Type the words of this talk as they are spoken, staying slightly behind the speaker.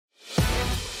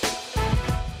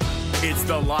It's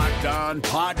the Locked On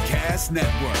Podcast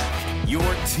Network, your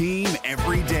team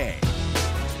every day.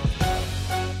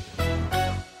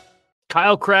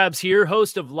 Kyle Krabs here,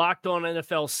 host of Locked On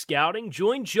NFL Scouting.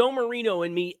 Join Joe Marino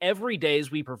and me every day as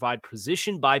we provide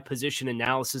position-by-position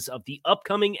analysis of the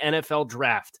upcoming NFL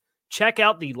Draft. Check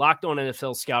out the Locked On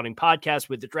NFL Scouting podcast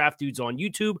with the Draft Dudes on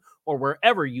YouTube or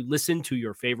wherever you listen to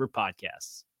your favorite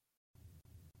podcasts.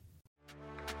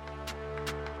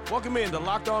 Welcome in to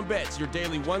Locked On Bets, your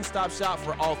daily one-stop shop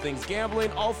for all things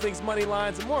gambling, all things money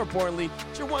lines, and more importantly,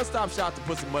 it's your one-stop shop to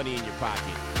put some money in your pocket.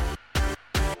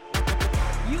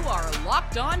 You are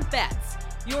Locked On Bets,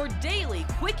 your daily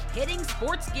quick-hitting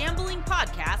sports gambling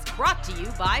podcast brought to you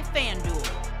by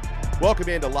FanDuel. Welcome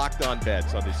into Locked On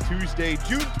Bets on this Tuesday,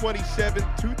 June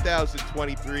 27th,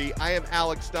 2023. I am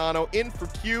Alex Dono in for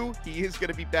Q. He is going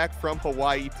to be back from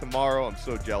Hawaii tomorrow. I'm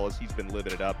so jealous. He's been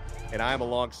living it up. And I am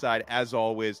alongside, as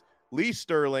always, Lee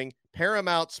Sterling,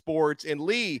 Paramount Sports. And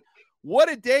Lee,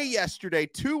 what a day yesterday,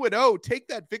 2-0. Take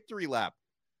that victory lap.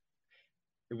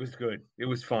 It was good. It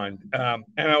was fun. And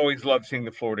I always love seeing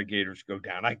the Florida Gators go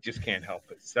down. I just can't help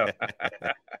it. So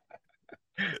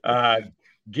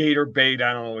Gator bait,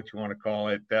 I don't know what you want to call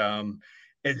it.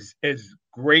 As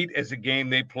great as a game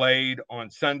they played on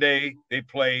Sunday, they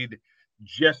played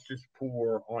just as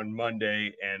poor on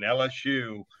Monday. And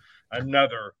LSU,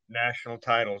 another national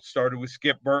title. It started with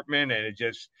Skip Bertman, and it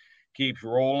just keeps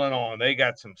rolling on. They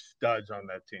got some studs on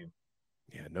that team.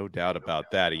 Yeah, no doubt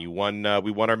about that. And you won. We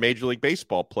won our Major League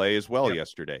Baseball play as well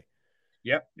yesterday.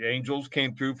 Yep, the Angels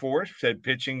came through for us. Said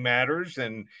pitching matters,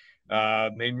 and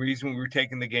main reason we were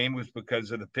taking the game was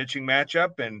because of the pitching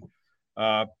matchup, and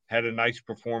had a nice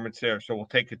performance there. So we'll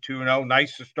take a 2-0.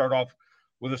 Nice to start off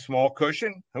with a small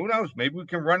cushion. Who knows? Maybe we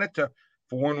can run it to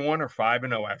 4-1 or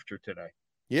 5-0 after today.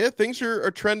 Yeah, things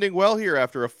are trending well here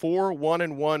after a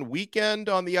 4-1-1 weekend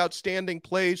on the outstanding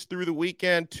plays through the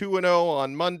weekend, 2-0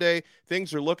 on Monday.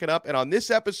 Things are looking up. And on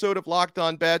this episode of Locked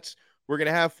On Bets, we're going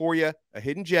to have for you a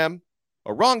hidden gem,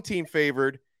 a wrong team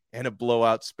favored, and a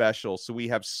blowout special. So we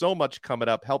have so much coming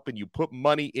up, helping you put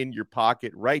money in your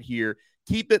pocket right here.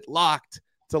 Keep it locked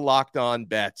to Locked On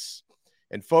Bets.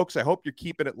 And folks, I hope you're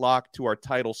keeping it locked to our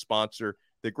title sponsor,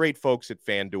 the great folks at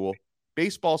FanDuel.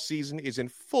 Baseball season is in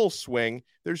full swing.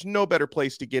 There's no better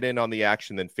place to get in on the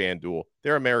action than FanDuel.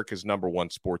 They're America's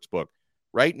 #1 sports book.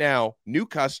 Right now, new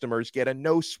customers get a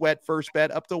no-sweat first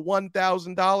bet up to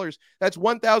 $1,000. That's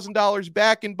 $1,000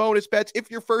 back in bonus bets. If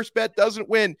your first bet doesn't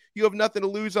win, you have nothing to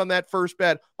lose on that first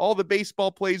bet. All the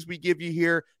baseball plays we give you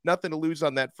here, nothing to lose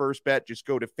on that first bet. Just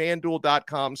go to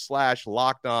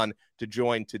FanDuel.com/lockedon to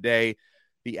join today.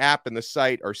 The app and the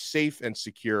site are safe and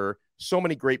secure. So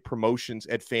many great promotions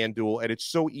at FanDuel, and it's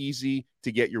so easy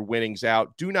to get your winnings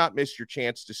out. Do not miss your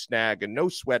chance to snag a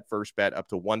no-sweat first bet up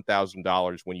to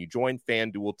 $1,000 when you join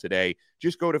FanDuel today.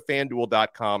 Just go to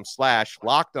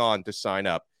FanDuel.com/lockedon to sign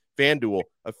up. FanDuel,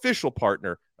 official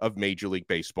partner of Major League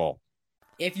Baseball.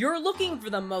 If you're looking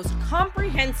for the most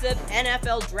comprehensive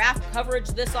NFL draft coverage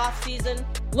this offseason,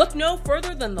 look no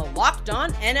further than the Locked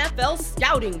On NFL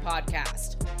Scouting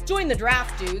Podcast. Join the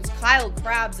Draft Dudes, Kyle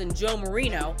Krabs and Joe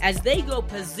Marino, as they go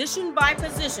position by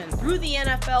position through the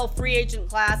NFL free agent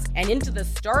class and into the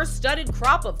star-studded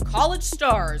crop of college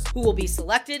stars who will be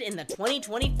selected in the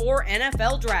 2024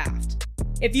 NFL Draft.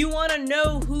 If you want to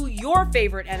know who your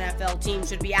favorite NFL team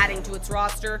should be adding to its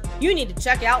roster, you need to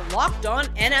check out Locked On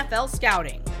NFL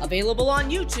Scouting, available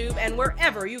on YouTube and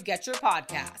wherever you get your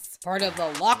podcasts. Part of the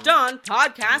Locked On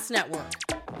Podcast Network,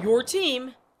 your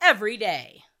team every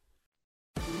day.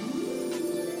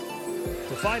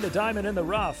 To find a diamond in the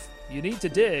rough, you need to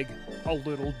dig a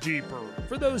little deeper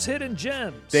for those hidden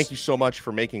gems. Thank you so much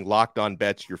for making Locked On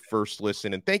Bets your first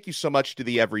listen. And thank you so much to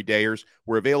the everydayers.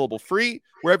 We're available free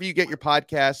wherever you get your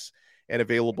podcasts and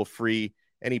available free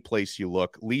any place you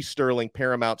look. Lee Sterling,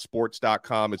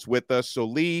 ParamountSports.com is with us. So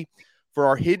Lee, for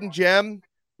our hidden gem,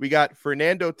 we got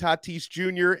Fernando Tatis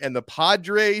Jr. and the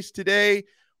Padres today.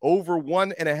 Over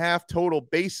 1.5 total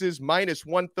bases, minus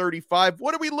 135.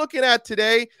 What are we looking at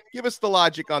today? Give us the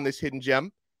logic on this hidden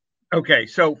gem. Okay,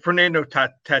 so Fernando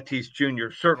Tatis Jr.,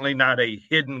 certainly not a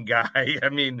hidden guy. I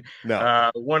mean,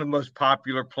 no. One of the most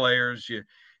popular players.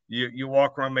 You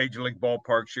walk around Major League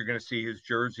ballparks, you're going to see his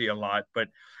jersey a lot. But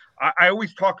I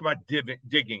always talk about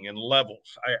digging and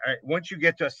levels. Once you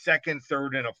get to a second,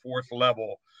 third, and a fourth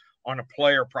level on a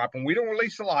player prop, and we don't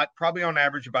release a lot, probably on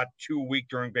average about 2 a week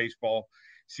during baseball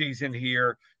season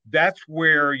here, that's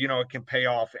where it can pay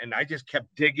off. And I just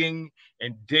kept digging,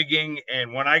 and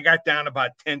when I got down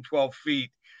about 10-12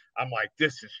 feet, I'm like,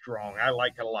 this is strong. I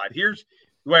like it a lot. Here's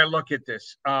the way I look at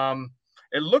this.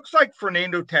 It looks like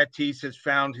Fernando Tatis has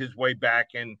found his way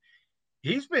back, and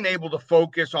he's been able to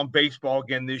focus on baseball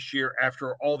again this year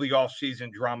after all the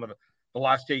offseason drama the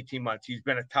last 18 months. He's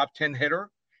been a top 10 hitter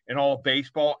in all of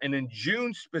baseball. And in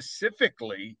June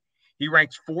specifically, he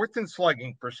ranks 4th in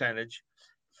slugging percentage,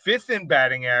 5th in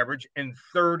batting average, and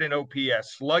 3rd in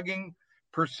OPS. Slugging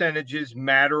percentages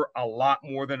matter a lot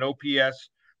more than OPS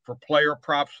for player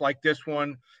props like this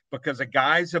one, because a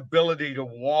guy's ability to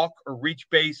walk or reach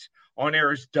base on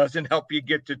errors doesn't help you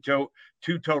get to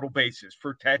two total bases.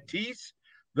 For Tatis,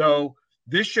 though,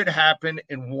 this should happen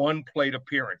in one plate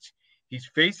appearance. He's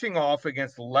facing off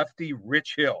against lefty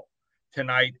Rich Hill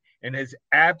tonight and has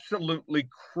absolutely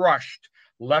crushed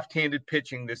left-handed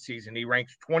pitching this season. He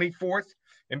ranks 24th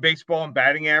in baseball in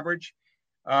batting average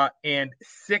and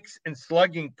 6th in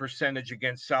slugging percentage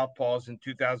against southpaws in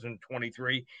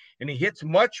 2023. And he hits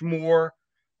much more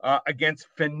against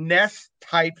finesse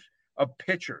types of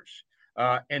pitchers.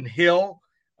 And Hill,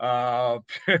 like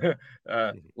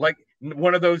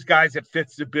one of those guys that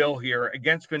fits the bill here,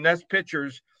 against finesse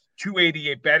pitchers,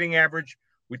 288 batting average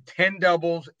with 10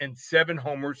 doubles and 7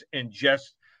 homers and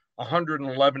just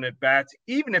 111 at bats.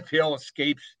 Even if Hill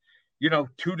escapes, 2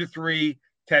 to 3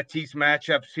 Tatis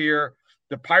matchups here,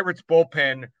 the Pirates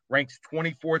bullpen ranks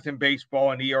 24th in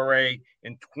baseball in ERA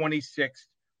and 26th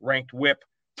ranked WHIP.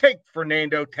 Take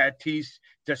Fernando Tatis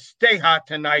to stay hot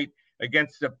tonight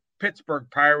against the Pittsburgh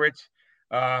Pirates.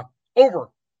 Over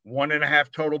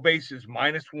 1.5 total bases,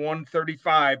 minus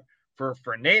 135 for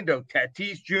Fernando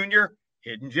Tatis Jr.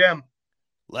 Hidden gem.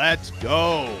 Let's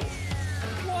go.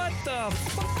 What the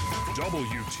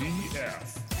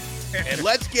WTF? And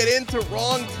let's get into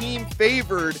wrong team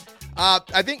favored.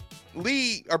 I think,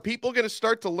 Lee, are people going to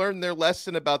start to learn their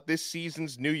lesson about this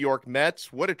season's New York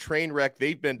Mets? What a train wreck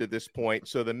they've been to this point.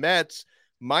 So the Mets,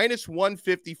 minus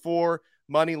 154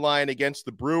 money line against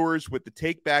the Brewers with the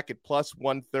take back at plus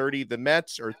 130. The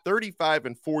Mets are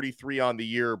 35-43 on the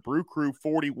year. Brew Crew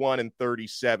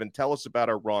 41-37. Tell us about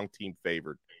our wrong team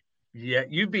favored. Yeah,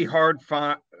 you'd be hard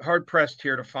pressed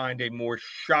here to find a more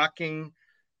shocking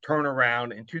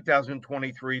turnaround in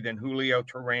 2023 than Julio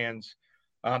Teheran's.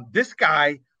 This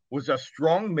guy was a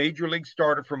strong major league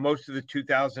starter for most of the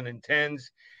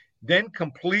 2010s, then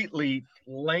completely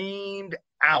flamed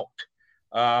out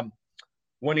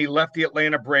when he left the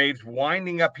Atlanta Braves,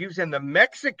 winding up. He was in the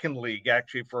Mexican League,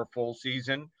 actually, for a full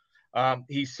season.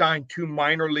 He signed 2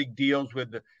 minor league deals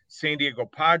with the San Diego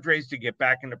Padres to get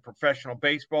back into professional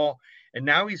baseball. And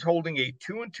now he's holding a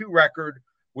 2-2 record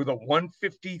with a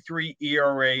 1.53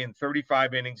 ERA in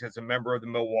 35 innings as a member of the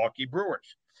Milwaukee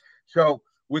Brewers. So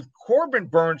with Corbin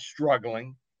Burns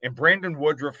struggling and Brandon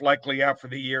Woodruff likely out for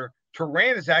the year,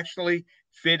 Teheran is actually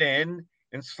fit in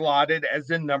and slotted as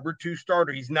the number 2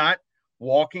 starter. He's not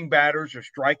walking batters or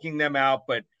striking them out,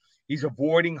 but he's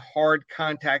avoiding hard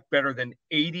contact better than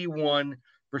 81%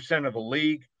 of the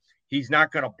league. He's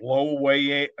not going to blow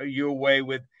you away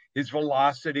with his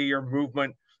velocity or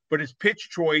movement, but his pitch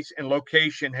choice and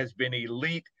location has been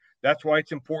elite. That's why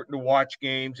it's important to watch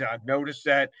games. And I've noticed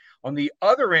that. On the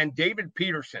other end, David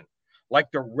Peterson,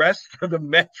 like the rest of the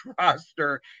Mets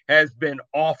roster, has been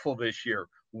awful this year.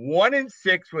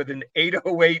 1-6 with an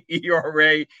 8.08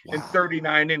 ERA and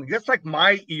 39 innings. That's like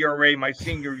my ERA my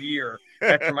senior year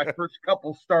after my first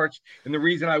couple starts. And the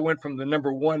reason I went from the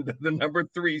number 1 to the number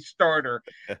 3 starter.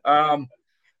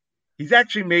 He's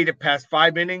actually made it past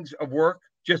 5 innings of work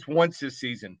just once this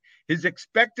season. His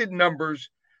expected numbers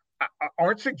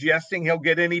aren't suggesting he'll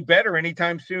get any better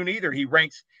anytime soon either. He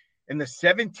ranks in the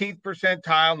 17th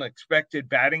percentile in expected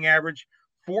batting average,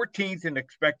 14th in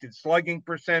expected slugging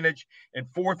percentage, and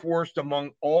 4th worst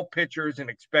among all pitchers in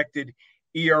expected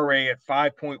ERA at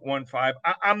 5.15.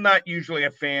 I'm not usually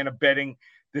a fan of betting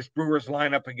this Brewers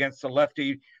lineup against the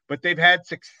lefty, but they've had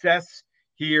success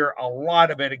here, a lot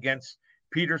of it against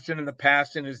Peterson in the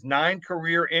past. In his 9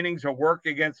 career innings of work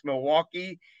against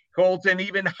Milwaukee, holds an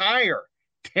even higher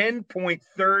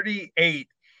 10.38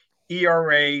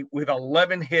 ERA with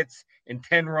 11 hits and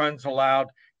 10 runs allowed.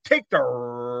 Take the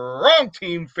wrong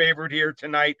team favorite here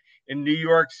tonight in New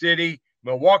York City.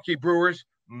 Milwaukee Brewers,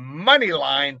 money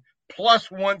line, plus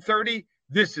 130.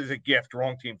 This is a gift.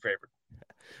 Wrong team favorite.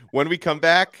 When we come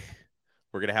back,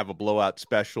 we're going to have a blowout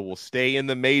special. We'll stay in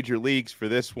the major leagues for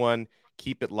this one.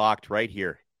 Keep it locked right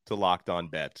here to Locked On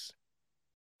Bets.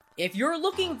 If you're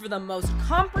looking for the most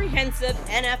comprehensive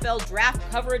NFL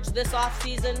draft coverage this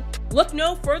offseason, look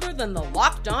no further than the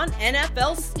Locked On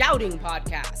NFL Scouting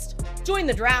Podcast. Join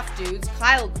the draft dudes,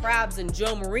 Kyle Krabs and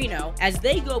Joe Marino, as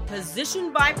they go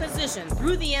position by position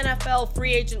through the NFL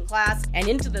free agent class and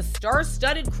into the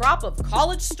star-studded crop of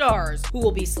college stars who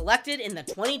will be selected in the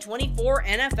 2024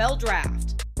 NFL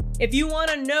Draft. If you want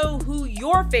to know who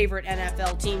your favorite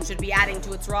NFL team should be adding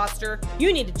to its roster,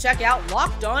 you need to check out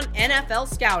Locked On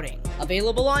NFL Scouting,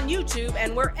 available on YouTube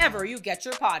and wherever you get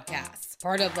your podcasts.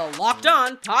 Part of the Locked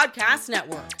On Podcast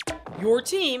Network, your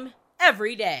team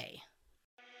every day.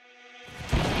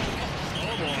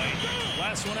 Oh boy,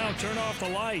 last one out, turn off the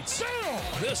lights.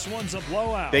 This one's a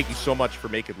blowout. Thank you so much for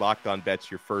making Locked On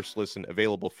Bets your first listen,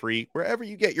 available free wherever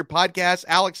you get your podcasts.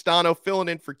 Alex Dono filling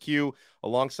in for Q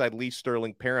alongside Lee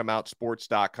Sterling,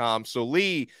 ParamountSports.com. So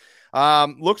Lee,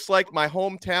 looks like my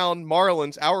hometown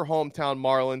Marlins, our hometown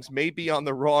Marlins, may be on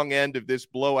the wrong end of this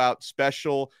blowout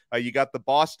special. You got the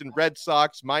Boston Red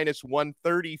Sox minus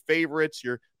 130 favorites,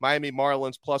 your Miami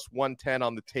Marlins plus 110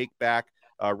 on the take back.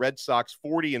 Red Sox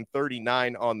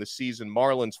 40-39 on the season.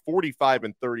 Marlins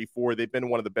 45-34. They've been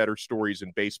one of the better stories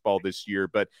in baseball this year,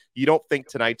 but you don't think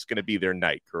tonight's going to be their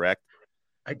night, correct?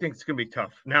 I think it's going to be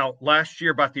tough. Now, last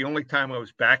year, about the only time I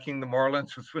was backing the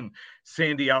Marlins was when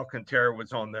Sandy Alcantara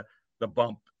was on the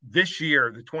bump. This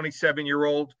year, the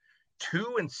 27-year-old,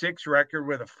 2-6 record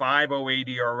with a 5.08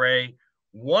 ERA,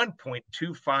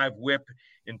 1.25 WHIP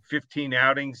in 15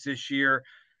 outings this year.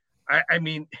 I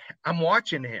mean, I'm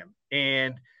watching him.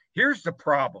 And here's the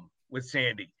problem with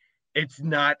Sandy. It's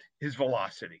not his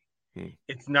velocity.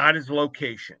 It's not his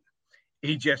location.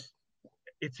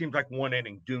 It seems like one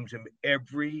inning dooms him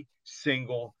every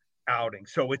single outing.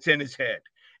 So it's in his head.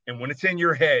 And when it's in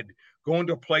your head, going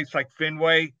to a place like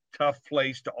Fenway, tough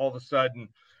place to all of a sudden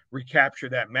recapture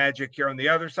that magic here. On the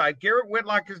other side, Garrett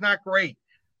Whitlock is not great.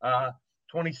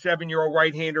 27-year-old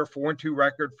right-hander, 4-2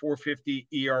 record, 4.50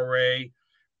 ERA.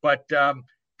 But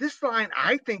this line,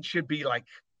 I think, should be like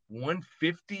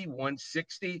 150,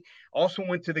 160. Also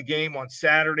went to the game on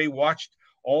Saturday, watched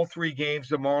all three games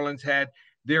the Marlins had.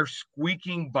 They're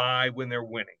squeaking by when they're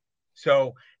winning.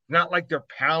 So not like they're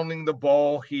pounding the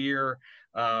ball here.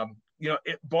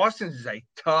 Boston is a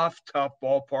tough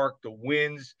ballpark. The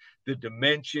winds, the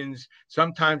dimensions.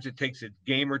 Sometimes it takes a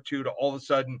game or two to all of a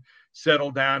sudden settle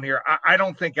down here. I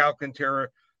don't think Alcantara,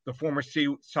 the former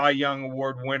Cy Young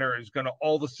Award winner, is going to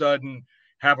all of a sudden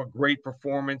have a great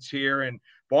performance here. And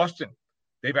Boston,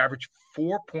 they've averaged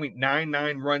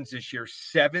 4.99 runs this year,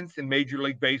 7th in Major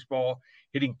League Baseball,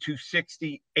 hitting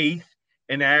 260, 8th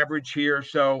in average here.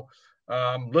 So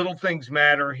little things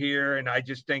matter here. And I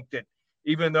just think that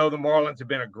even though the Marlins have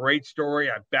been a great story,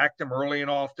 I've backed them early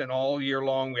and often all year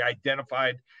long. We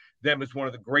identified them as one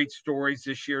of the great stories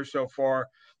this year so far.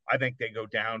 I think they go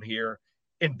down here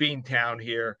in Beantown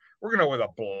here. We're going to with a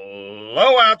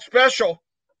blowout special.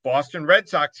 Boston Red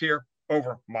Sox here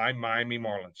over my Miami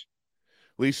Marlins.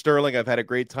 Lee Sterling, I've had a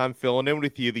great time filling in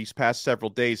with you these past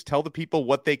several days. Tell the people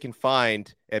what they can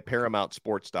find at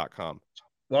ParamountSports.com.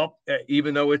 Well,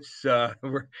 even though it's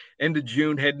we're end of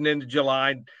June, heading into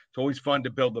July, it's always fun to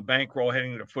build the bankroll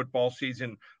heading into football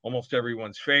season, almost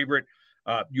everyone's favorite.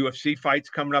 UFC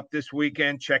fights coming up this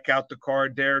weekend. Check out the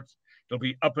card there. It'll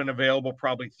be up and available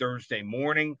probably Thursday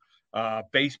morning.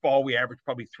 Baseball, we average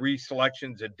probably 3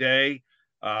 selections a day.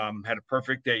 Had a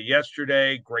perfect day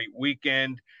yesterday. Great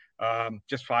weekend.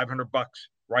 Just $500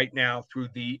 right now through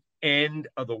the end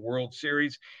of the World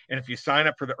Series. And if you sign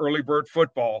up for the early bird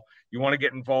football, you want to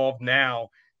get involved now.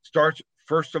 Starts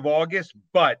 1st of August,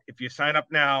 but if you sign up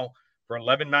now for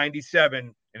 $11.97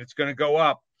 and it's going to go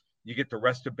up, you get the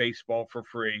rest of baseball for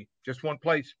free. Just one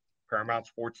place,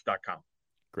 ParamountSports.com.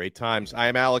 Great times. I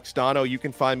am Alex Dono. You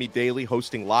can find me daily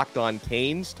hosting Locked On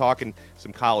Canes, talking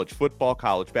some college football,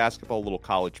 college basketball, a little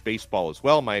college baseball as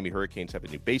well. Miami Hurricanes have a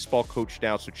new baseball coach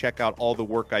now, so check out all the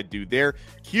work I do there.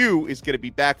 Q is going to be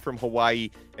back from Hawaii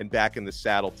and back in the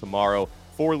saddle tomorrow.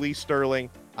 For Lee Sterling,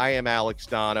 I am Alex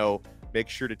Dono. Make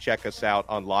sure to check us out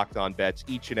on Locked On Bets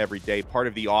each and every day, part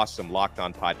of the awesome Locked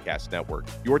On Podcast Network.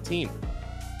 Your team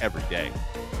every day.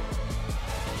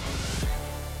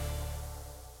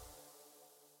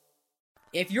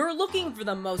 If you're looking for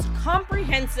the most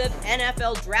comprehensive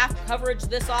NFL draft coverage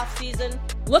this offseason,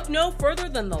 look no further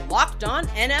than the Locked On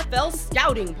NFL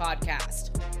Scouting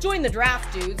Podcast. Join the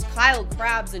draft dudes, Kyle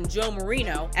Krabs and Joe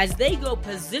Marino, as they go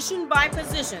position by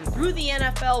position through the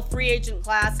NFL free agent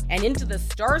class and into the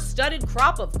star-studded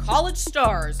crop of college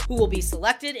stars who will be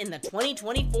selected in the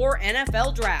 2024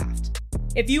 NFL Draft.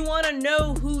 If you want to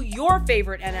know who your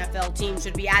favorite NFL team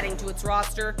should be adding to its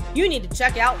roster, you need to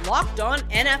check out Locked On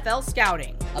NFL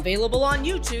Scouting, available on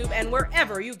YouTube and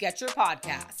wherever you get your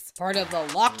podcasts. Part of the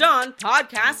Locked On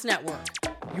Podcast Network,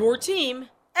 your team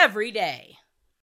every day.